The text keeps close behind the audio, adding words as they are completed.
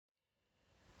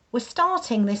We're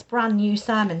starting this brand new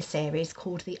sermon series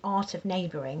called The Art of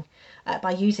Neighbouring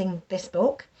by using this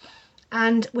book.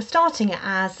 And we're starting it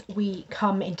as we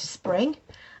come into spring,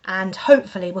 and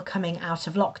hopefully we're coming out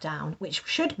of lockdown, which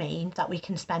should mean that we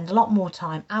can spend a lot more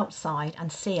time outside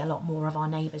and see a lot more of our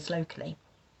neighbours locally.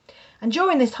 And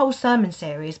during this whole sermon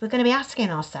series, we're going to be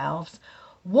asking ourselves,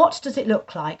 what does it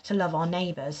look like to love our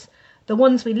neighbours? The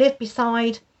ones we live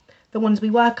beside, the ones we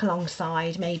work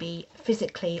alongside, maybe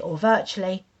physically or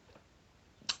virtually,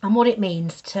 and what it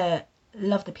means to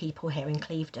love the people here in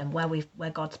Clevedon, where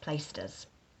God's placed us.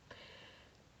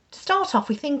 To start off,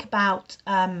 we think about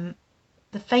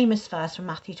the famous verse from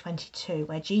Matthew 22,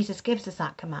 where Jesus gives us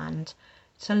that command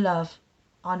to love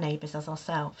our neighbours as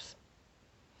ourselves.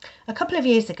 A couple of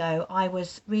years ago, I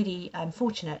was really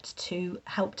fortunate to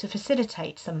help to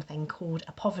facilitate something called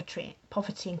a poverty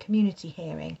and community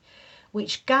hearing,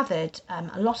 which gathered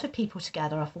a lot of people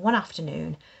together for one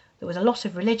afternoon. There was a lot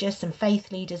of religious and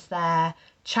faith leaders there,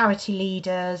 charity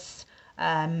leaders,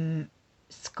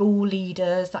 school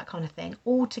leaders, that kind of thing,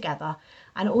 all together,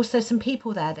 and also some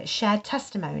people there that shared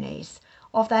testimonies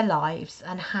of their lives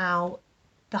and how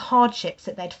the hardships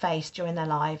that they'd faced during their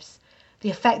lives, the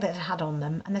effect that it had on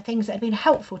them, and the things that had been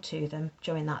helpful to them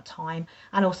during that time,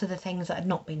 and also the things that had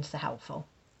not been so helpful.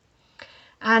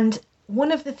 And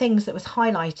one of the things that was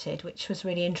highlighted, which was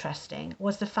really interesting,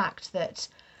 was the fact that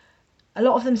a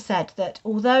lot of them said that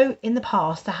although in the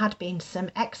past there had been some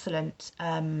excellent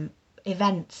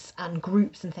events and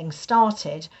groups and things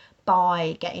started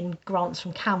by getting grants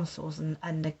from councils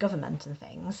and the government and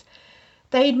things,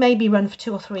 they'd maybe run for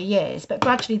 2 or 3 years, but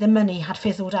gradually the money had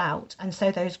fizzled out, and so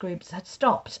those groups had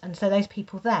stopped, and so those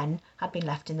people then had been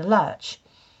left in the lurch.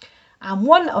 And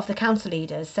one of the council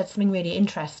leaders said something really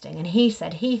interesting, and he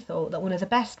said he thought that one of the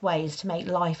best ways to make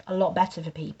life a lot better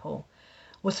for people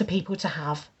was for people to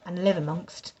have and live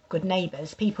amongst good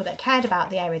neighbours, people that cared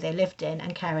about the area they lived in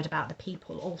and cared about the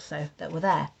people also that were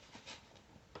there.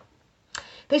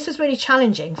 This was really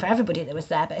challenging for everybody that was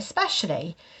there, but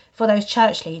especially for those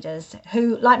church leaders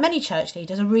who, like many church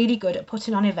leaders, are really good at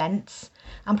putting on events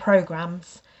and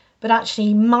programmes, but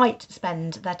actually might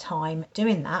spend their time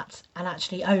doing that and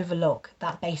actually overlook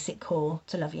that basic call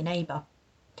to love your neighbour.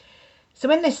 So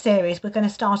in this series, we're going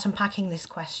to start unpacking this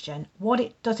question: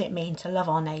 does it mean to love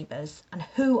our neighbours, and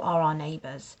who are our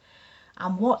neighbours,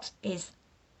 and what is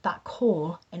that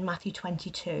call in Matthew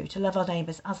 22 to love our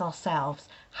neighbours as ourselves?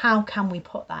 How can we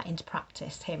put that into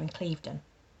practice here in Clevedon?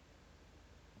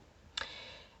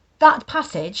 That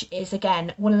passage is,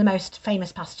 again, one of the most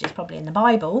famous passages probably in the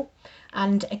Bible,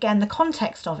 and again the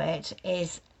context of it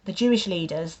is the Jewish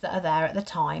leaders that are there at the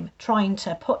time trying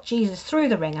to put Jesus through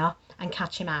the ringer and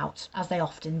catch him out, as they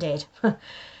often did.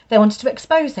 They wanted to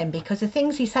expose him because the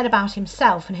things he said about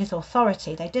himself and his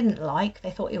authority they didn't like. They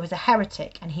thought he was a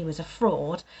heretic and he was a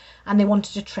fraud, and they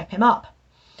wanted to trip him up.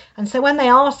 And so when they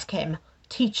asked him,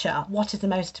 "Teacher, what is the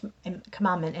most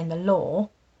commandment in the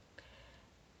law?"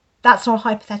 that's not a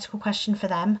hypothetical question for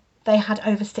them. They had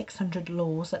over 600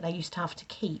 laws that they used to have to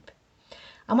keep.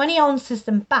 And when he answers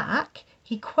them back,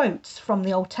 he quotes from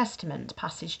the Old Testament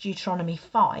passage, Deuteronomy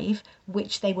 5,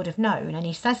 which they would have known, and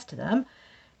he says to them,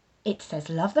 it says,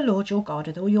 "Love the Lord your God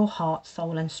with all your heart,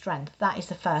 soul and strength. That is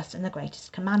the first and the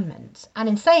greatest commandment." And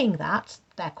in saying that,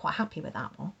 they're quite happy with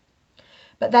that one.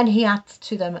 But then he adds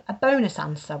to them a bonus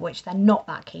answer, which they're not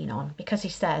that keen on, because he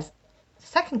says, the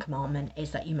second commandment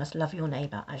is that you must love your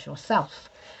neighbour as yourself.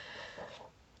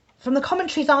 From the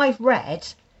commentaries I've read,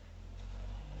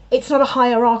 it's not a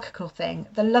hierarchical thing.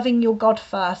 The loving your God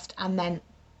first and then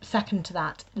second to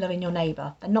that, loving your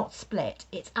neighbour. They're not split.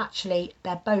 It's actually,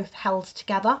 they're both held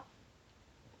together.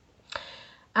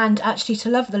 And actually to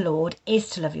love the Lord is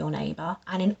to love your neighbour.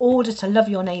 And in order to love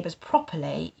your neighbours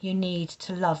properly, you need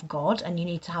to love God and you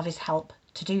need to have his help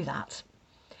to do that.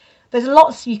 There's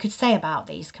lots you could say about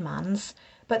these commands,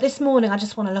 but this morning I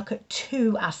just want to look at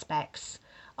 2 aspects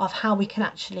of how we can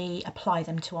actually apply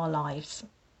them to our lives.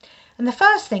 And the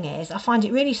first thing is, I find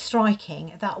it really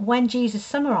striking that when Jesus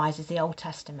summarises the Old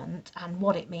Testament and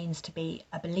what it means to be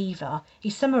a believer, he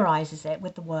summarises it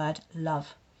with the word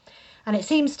love. And it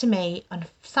seems to me, and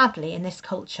sadly in this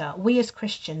culture, we as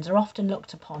Christians are often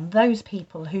looked upon, those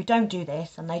people who don't do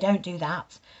this and they don't do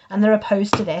that, and they're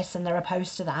opposed to this and they're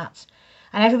opposed to that,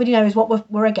 and everybody knows what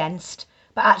we're against,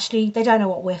 but actually they don't know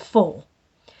what we're for.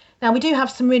 Now, we do have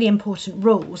some really important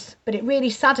rules, but it really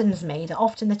saddens me that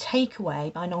often the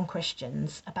takeaway by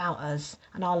non-Christians about us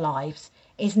and our lives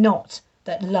is not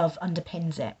that love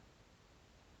underpins it.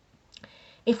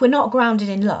 If we're not grounded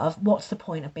in love, what's the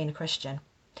point of being a Christian?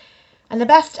 And the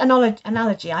best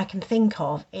analogy I can think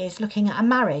of is looking at a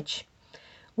marriage.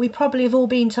 We probably have all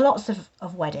been to lots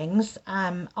of weddings.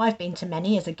 I've been to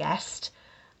many as a guest,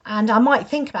 and I might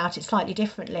think about it slightly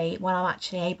differently when I'm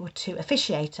actually able to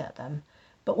officiate at them.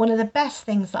 But one of the best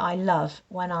things that I love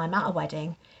when I'm at a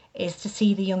wedding is to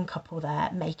see the young couple there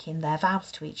making their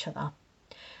vows to each other.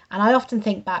 And I often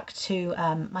think back to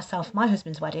myself and my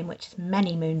husband's wedding, which is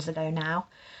many moons ago now.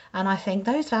 And I think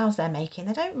those vows they're making,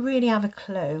 they don't really have a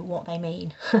clue what they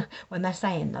mean when they're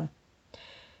saying them.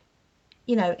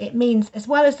 You know, it means, as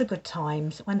well as the good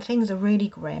times, when things are really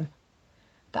grim,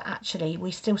 that actually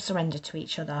we still surrender to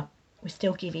each other. We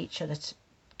still give each other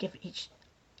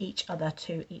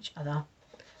to each other.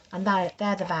 And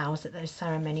they're the vows that those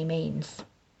ceremony means.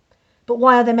 But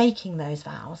why are they making those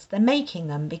vows? They're making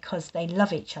them because they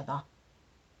love each other.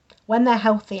 When they're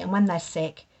healthy and when they're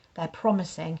sick, they're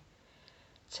promising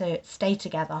to stay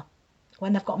together.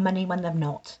 When they've got money, when they've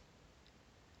not.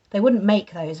 They wouldn't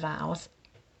make those vows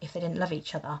if they didn't love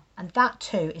each other. And that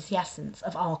too is the essence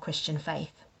of our Christian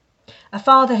faith. A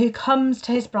father who comes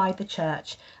to his bride, the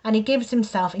church, and he gives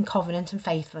himself in covenant and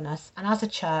faithfulness. And as a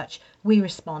church, we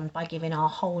respond by giving our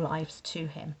whole lives to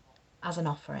him as an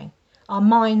offering. Our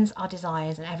minds, our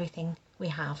desires, and everything we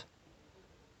have.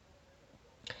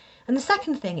 And the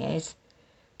second thing is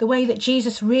the way that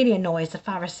Jesus really annoys the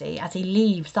Pharisee as he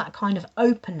leaves that kind of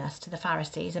openness to the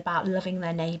Pharisees about loving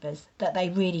their neighbours that they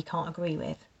really can't agree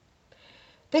with.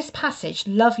 This passage,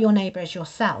 love your neighbour as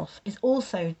yourself, is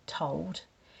also told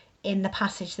in the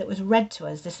passage that was read to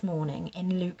us this morning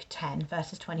in Luke 10,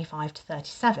 verses 25 to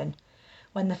 37,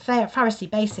 when the Pharisee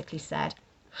basically said,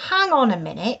 hang on a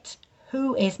minute,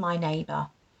 who is my neighbour?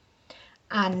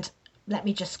 And let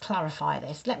me just clarify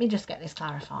this. Let me just get this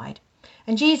clarified.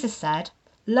 And Jesus said,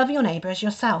 love your neighbour as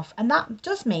yourself. And that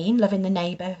does mean loving the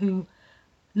neighbour who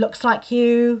looks like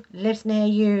you, lives near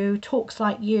you, talks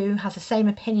like you, has the same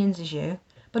opinions as you.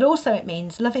 But also it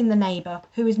means loving the neighbour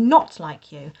who is not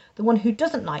like you, the one who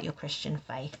doesn't like your Christian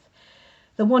faith,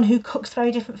 the one who cooks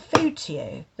very different food to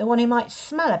you, the one who might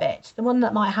smell a bit, the one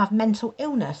that might have mental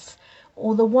illness,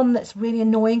 or the one that's really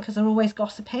annoying because they're always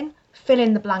gossiping. Fill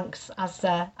in the blanks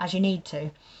as you need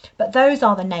to. But those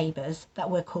are the neighbours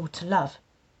that we're called to love.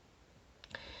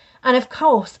 And of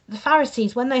course, the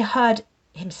Pharisees, when they heard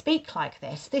him speak like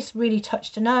this really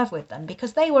touched a nerve with them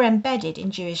because they were embedded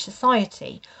in Jewish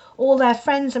society. All their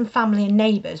friends and family and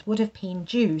neighbours would have been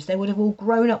Jews. They would have all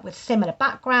grown up with similar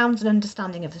backgrounds and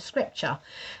understanding of the scripture.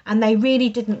 And they really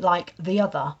didn't like the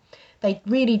other. They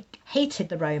really hated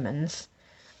the Romans.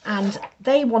 And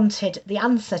they wanted the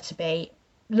answer to be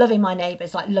loving my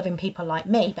neighbours like loving people like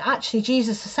me. But actually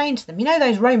Jesus is saying to them, you know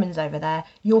those Romans over there,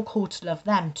 you're called to love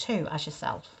them too as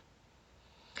yourself.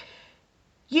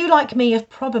 You, like me, have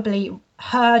probably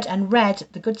heard and read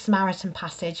the Good Samaritan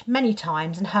passage many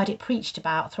times and heard it preached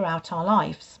about throughout our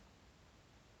lives.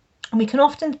 And we can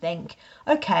often think,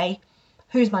 okay,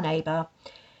 who's my neighbour?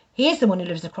 He is the one who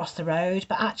lives across the road,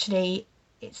 but actually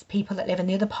it's people that live in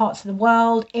the other parts of the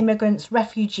world, immigrants,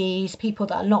 refugees, people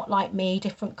that are not like me,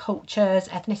 different cultures,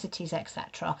 ethnicities,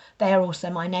 etc. They are also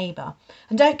my neighbour.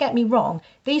 And don't get me wrong,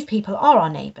 these people are our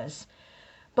neighbours.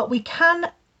 But we can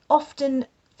often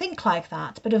think like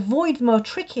that, but avoid the more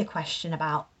trickier question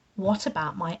about what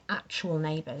about my actual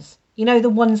neighbours? You know, the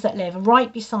ones that live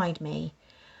right beside me,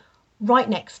 right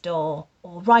next door,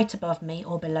 or right above me,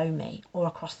 or below me, or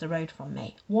across the road from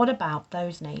me. What about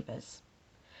those neighbours?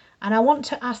 And I want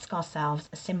to ask ourselves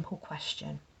a simple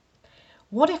question.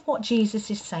 What if what Jesus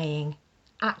is saying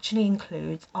actually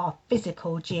includes our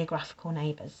physical geographical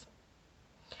neighbours?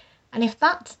 And if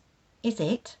that is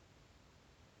it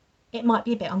might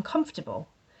be a bit uncomfortable.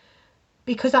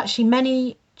 Because actually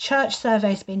many church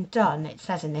surveys have been done, it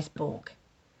says in this book,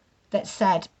 that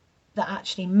said that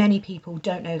actually many people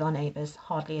don't know their neighbours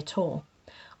hardly at all.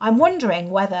 I'm wondering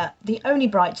whether the only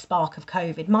bright spark of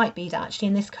COVID might be that actually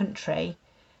in this country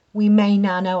we may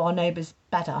now know our neighbours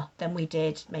better than we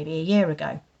did maybe a year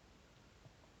ago.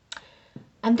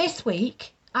 And this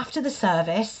week, after the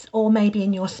service, or maybe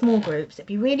in your small groups, it'd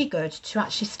be really good to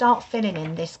actually start filling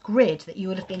in this grid that you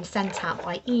would have been sent out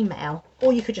by email,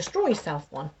 or you could just draw yourself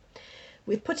one,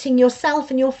 with putting yourself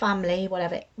and your family,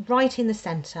 whatever, right in the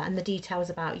centre and the details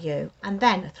about you. And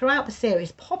then throughout the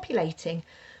series, populating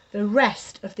the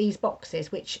rest of these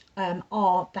boxes, which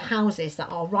are the houses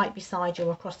that are right beside you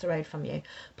or across the road from you,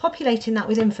 populating that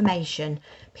with information,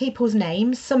 people's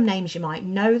names. Some names you might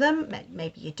know them,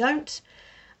 maybe you don't.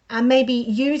 And maybe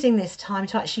using this time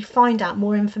to actually find out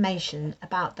more information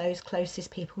about those closest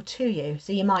people to you.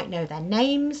 So you might know their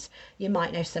names, you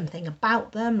might know something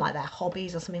about them, like their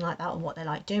hobbies or something like that, or what they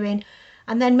like doing.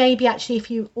 And then maybe actually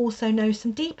if you also know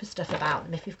some deeper stuff about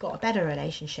them, if you've got a better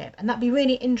relationship, and that'd be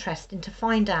really interesting to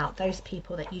find out those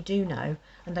people that you do know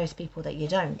and those people that you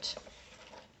don't.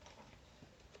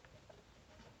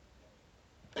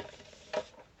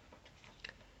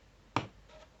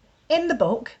 In the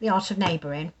book, The Art of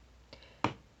Neighbouring,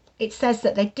 it says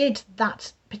that they did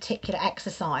that particular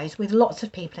exercise with lots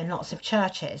of people in lots of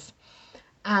churches,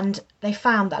 and they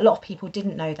found that a lot of people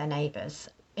didn't know their neighbours,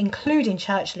 including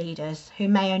church leaders who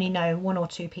may only know one or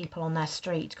two people on their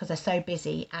street because they're so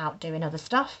busy out doing other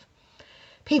stuff.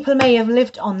 People may have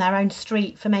lived on their own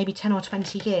street for maybe 10 or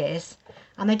 20 years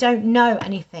and they don't know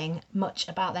anything much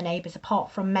about their neighbours apart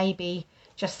from maybe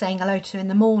just saying hello to them in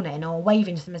the morning or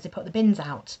waving to them as they put the bins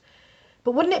out.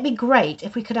 But wouldn't it be great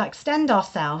if we could extend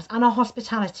ourselves and our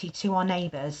hospitality to our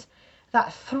neighbours,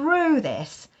 that through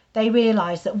this they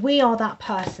realise that we are that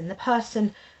person, the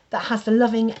person that has the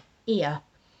loving ear,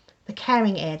 the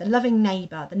caring ear, the loving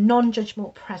neighbour, the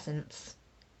non-judgmental presence,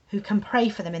 who can pray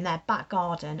for them in their back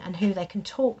garden and who they can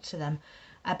talk to them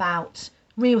about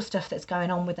real stuff that's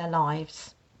going on with their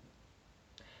lives.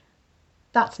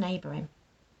 That's neighbouring.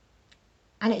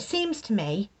 And it seems to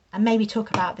me, and maybe talk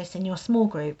about this in your small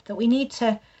group, that we need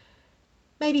to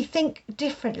maybe think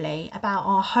differently about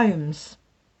our homes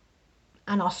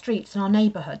and our streets and our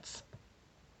neighbourhoods.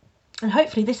 And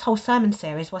hopefully this whole sermon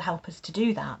series will help us to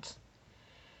do that.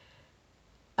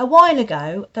 A while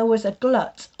ago, there was a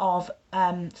glut of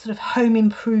sort of home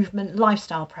improvement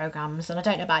lifestyle programmes, and I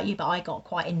don't know about you, but I got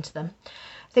quite into them.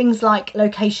 Things like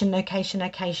Location, Location,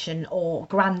 Location, or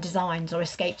Grand Designs, or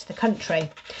Escape to the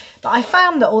Country. But I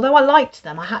found that although I liked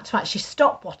them, I had to actually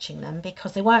stop watching them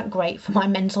because they weren't great for my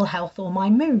mental health or my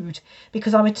mood,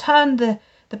 because I would turn the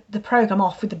programme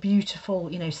off with the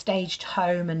beautiful, staged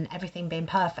home and everything being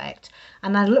perfect,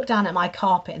 and I'd look down at my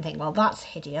carpet and think, well, that's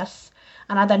hideous.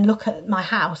 And I then look at my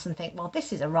house and think, well,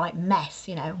 this is a right mess.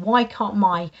 Why can't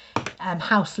my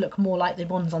house look more like the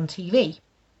ones on TV?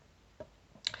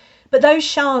 But those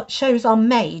shows are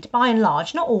made, by and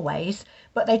large, not always,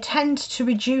 but they tend to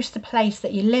reduce the place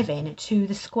that you live in to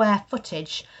the square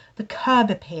footage, the curb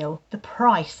appeal, the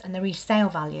price and the resale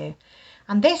value.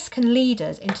 And this can lead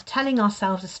us into telling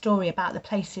ourselves a story about the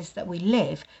places that we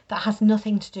live that has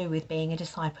nothing to do with being a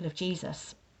disciple of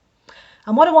Jesus.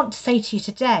 And what I want to say to you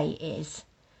today is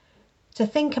to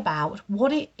think about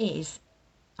what it is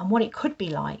and what it could be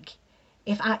like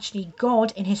if actually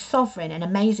God, in his sovereign and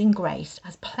amazing grace,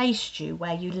 has placed you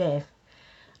where you live.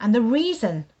 And the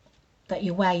reason that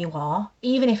you're where you are,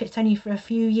 even if it's only for a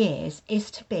few years,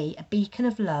 is to be a beacon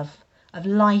of love, of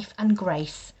life and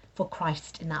grace for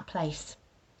Christ in that place.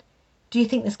 Do you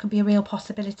think this could be a real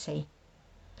possibility?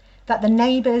 That the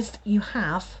neighbours you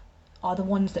have are the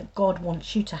ones that God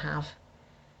wants you to have.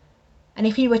 And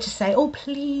if you were to say, oh,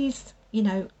 please,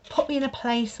 put me in a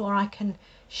place where I can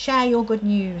share your good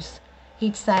news,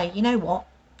 he'd say, you know what,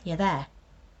 you're there.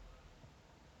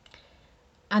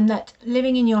 And that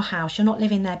living in your house, you're not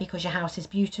living there because your house is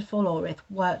beautiful or it's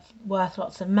worth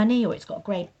lots of money or it's got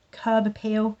great curb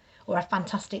appeal or a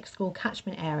fantastic school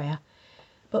catchment area,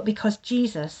 but because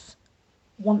Jesus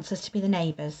wants us to be the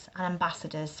neighbours and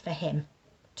ambassadors for him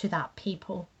to that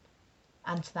people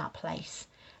and to that place.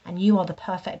 And you are the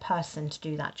perfect person to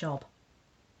do that job.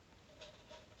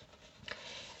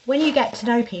 When you get to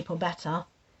know people better,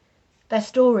 their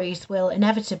stories will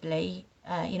inevitably,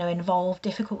 involve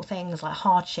difficult things like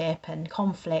hardship and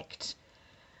conflict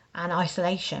and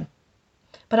isolation.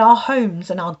 But our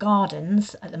homes and our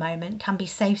gardens at the moment can be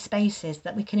safe spaces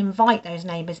that we can invite those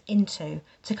neighbours into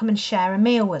to come and share a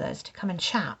meal with us, to come and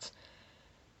chat,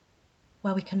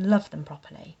 where we can love them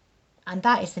properly. And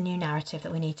that is the new narrative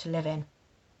that we need to live in.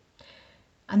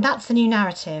 And that's the new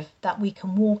narrative that we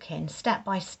can walk in step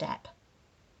by step.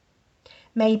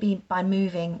 Maybe by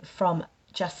moving from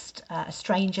just a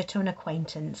stranger to an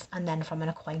acquaintance and then from an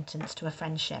acquaintance to a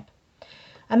friendship.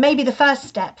 And maybe the first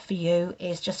step for you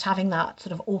is just having that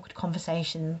sort of awkward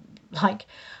conversation like,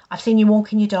 I've seen you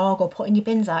walking your dog or putting your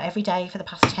bins out every day for the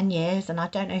past 10 years and I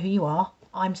don't know who you are.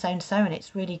 I'm so-and-so and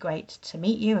it's really great to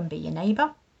meet you and be your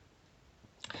neighbour.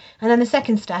 And then the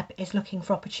second step is looking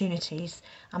for opportunities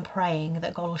and praying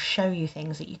that God will show you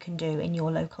things that you can do in your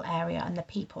local area and the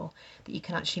people that you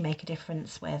can actually make a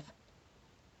difference with.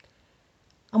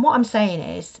 And what I'm saying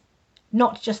is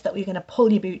not just that we're going to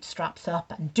pull your bootstraps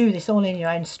up and do this all in your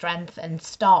own strength and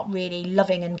start really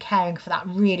loving and caring for that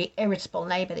really irritable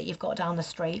neighbour that you've got down the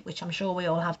street, which I'm sure we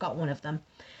all have got one of them.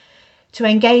 To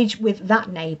engage with that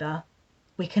neighbour,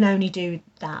 we can only do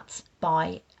that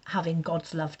by having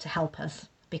God's love to help us.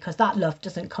 Because that love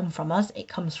doesn't come from us, it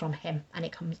comes from him, and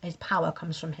his power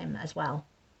comes from him as well.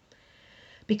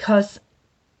 Because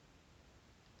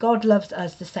God loves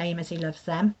us the same as he loves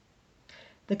them.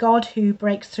 The God who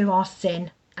breaks through our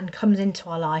sin and comes into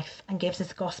our life and gives us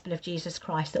the gospel of Jesus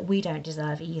Christ that we don't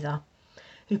deserve either,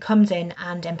 who comes in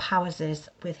and empowers us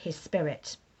with his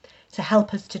Spirit to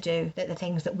help us to do the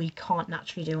things that we can't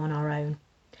naturally do on our own.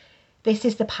 This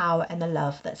is the power and the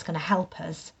love that's going to help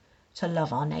us to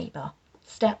love our neighbour,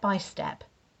 step by step,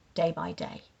 day by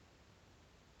day.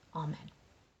 Amen.